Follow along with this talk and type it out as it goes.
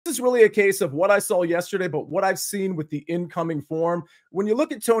is really a case of what I saw yesterday, but what I've seen with the incoming form. When you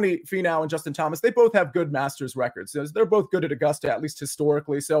look at Tony Finau and Justin Thomas, they both have good Masters records. They're both good at Augusta, at least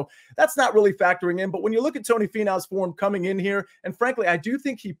historically. So that's not really factoring in. But when you look at Tony Finau's form coming in here, and frankly, I do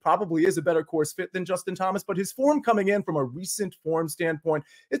think he probably is a better course fit than Justin Thomas, but his form coming in from a recent form standpoint,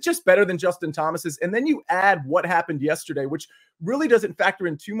 it's just better than Justin Thomas's. And then you add what happened yesterday, which really doesn't factor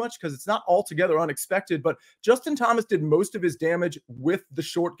in too much because it's not altogether unexpected, but Justin Thomas did most of his damage with the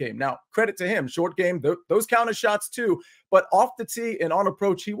short game. Now, credit to him, short game, those count as shots too, but off the tee and on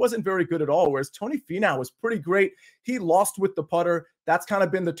approach, he wasn't very good at all, whereas Tony Finau was pretty great. He lost with the putter. That's kind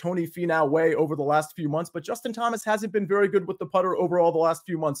of been the Tony Finau way over the last few months, but Justin Thomas hasn't been very good with the putter overall the last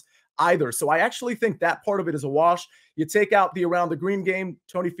few months either. So I actually think that part of it is a wash. You take out the around the green game,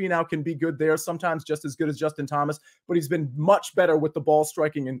 Tony Finau can be good there, sometimes just as good as Justin Thomas, but he's been much better with the ball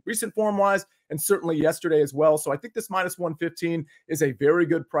striking in recent form-wise, and certainly yesterday as well. So I think this minus 115 is a very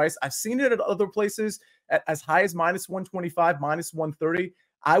good price. I've seen it at other places at as high as minus 125, minus 130.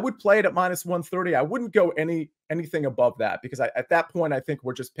 I would play it at minus 130. I wouldn't go anything above that because at that point, I think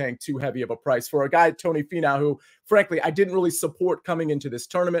we're just paying too heavy of a price for a guy, Tony Finau, who, frankly, I didn't really support coming into this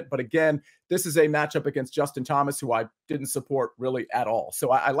tournament. But again, this is a matchup against Justin Thomas, who I didn't support really at all. So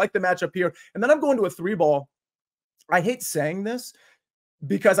I like the matchup here. And then I'm going to a 3-ball. I hate saying this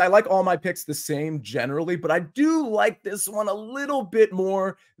because I like all my picks the same generally, but I do like this one a little bit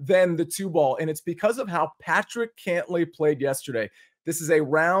more than the 2-ball. And it's because of how Patrick Cantlay played yesterday. This is a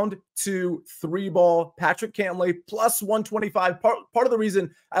round 2 3-ball. Patrick Cantlay plus 125. Part of the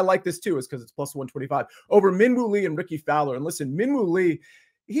reason I like this too is because it's plus 125 over Minwoo Lee and Ricky Fowler. And listen, Minwoo Lee,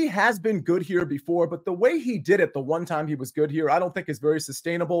 he has been good here before, but the way he did it the one time he was good here, I don't think is very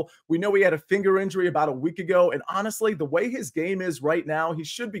sustainable. We know he had a finger injury about a week ago. And honestly, the way his game is right now, he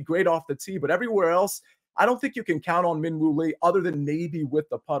should be great off the tee, but everywhere else, I don't think you can count on Minwoo Lee other than maybe with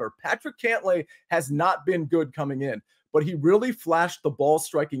the putter. Patrick Cantlay has not been good coming in, but he really flashed the ball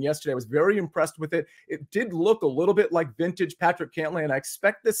striking yesterday. I was very impressed with it. It did look a little bit like vintage Patrick Cantlay, and I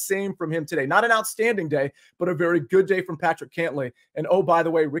expect the same from him today. Not an outstanding day, but a very good day from Patrick Cantlay. And oh, by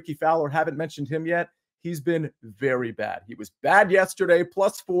the way, Ricky Fowler, haven't mentioned him yet. He's been very bad. He was bad yesterday,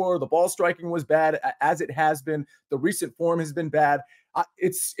 +4. The ball striking was bad, as it has been. The recent form has been bad.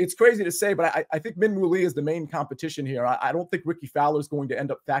 It's crazy to say, but I think Minwoo Lee is the main competition here. I don't think Ricky Fowler is going to end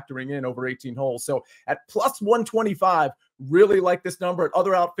up factoring in over 18 holes. So at plus 125, really like this number. At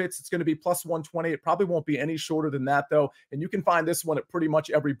other outfits, it's going to be plus 120. It probably won't be any shorter than that, though. And you can find this one at pretty much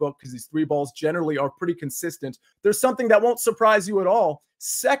every book because these 3-balls generally are pretty consistent. There's something that won't surprise you at all.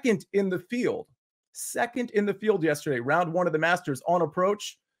 Second in the field yesterday, round 1 of the Masters on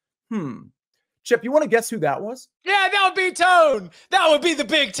approach. Chip, you want to guess who that was? Yeah, that would be Tone. That would be the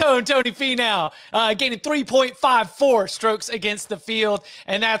big Tone, Tony Finau, gaining 3.54 strokes against the field.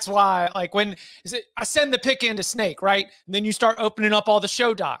 And that's why, like, I send the pick into Snake, right? And then you start opening up all the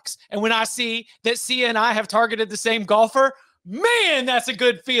show docs. And when I see that Sia and I have targeted the same golfer, man, that's a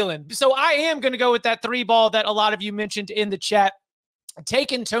good feeling. So I am going to go with that 3-ball that a lot of you mentioned in the chat.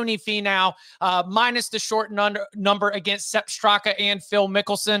 Taking Tony Finau minus the short number against Sepp Straka and Phil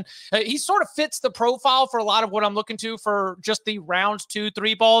Mickelson. He sort of fits the profile for a lot of what I'm looking to for just the round 2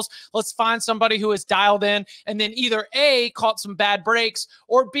 3-balls. Let's find somebody who is dialed in and then either A, caught some bad breaks,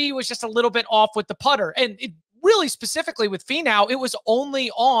 or B, was just a little bit off with the putter. And really specifically with Finau, it was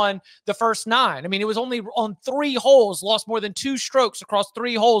only on the first 9. I mean, it was only on 3 holes, lost more than 2 strokes across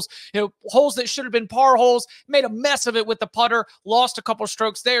 3 holes. Holes that should have been par holes, made a mess of it with the putter, lost a couple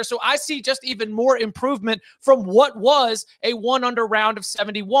strokes there. So I see just even more improvement from what was a 1-under round of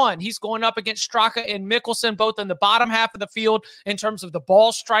 71. He's going up against Straka and Mickelson, both in the bottom half of the field in terms of the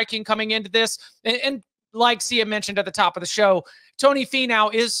ball striking coming into this. And like Sia mentioned at the top of the show, Tony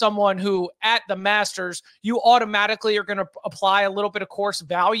Finau is someone who at the Masters, you automatically are going to apply a little bit of course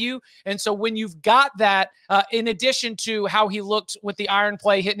value. And so when you've got that, in addition to how he looked with the iron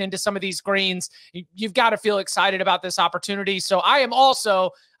play hitting into some of these greens, you've got to feel excited about this opportunity. So I am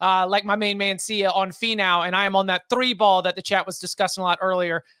also, like my main man Sia, on Finau, and I am on that 3-ball that the chat was discussing a lot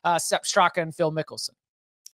earlier, Sepp Straka and Phil Mickelson.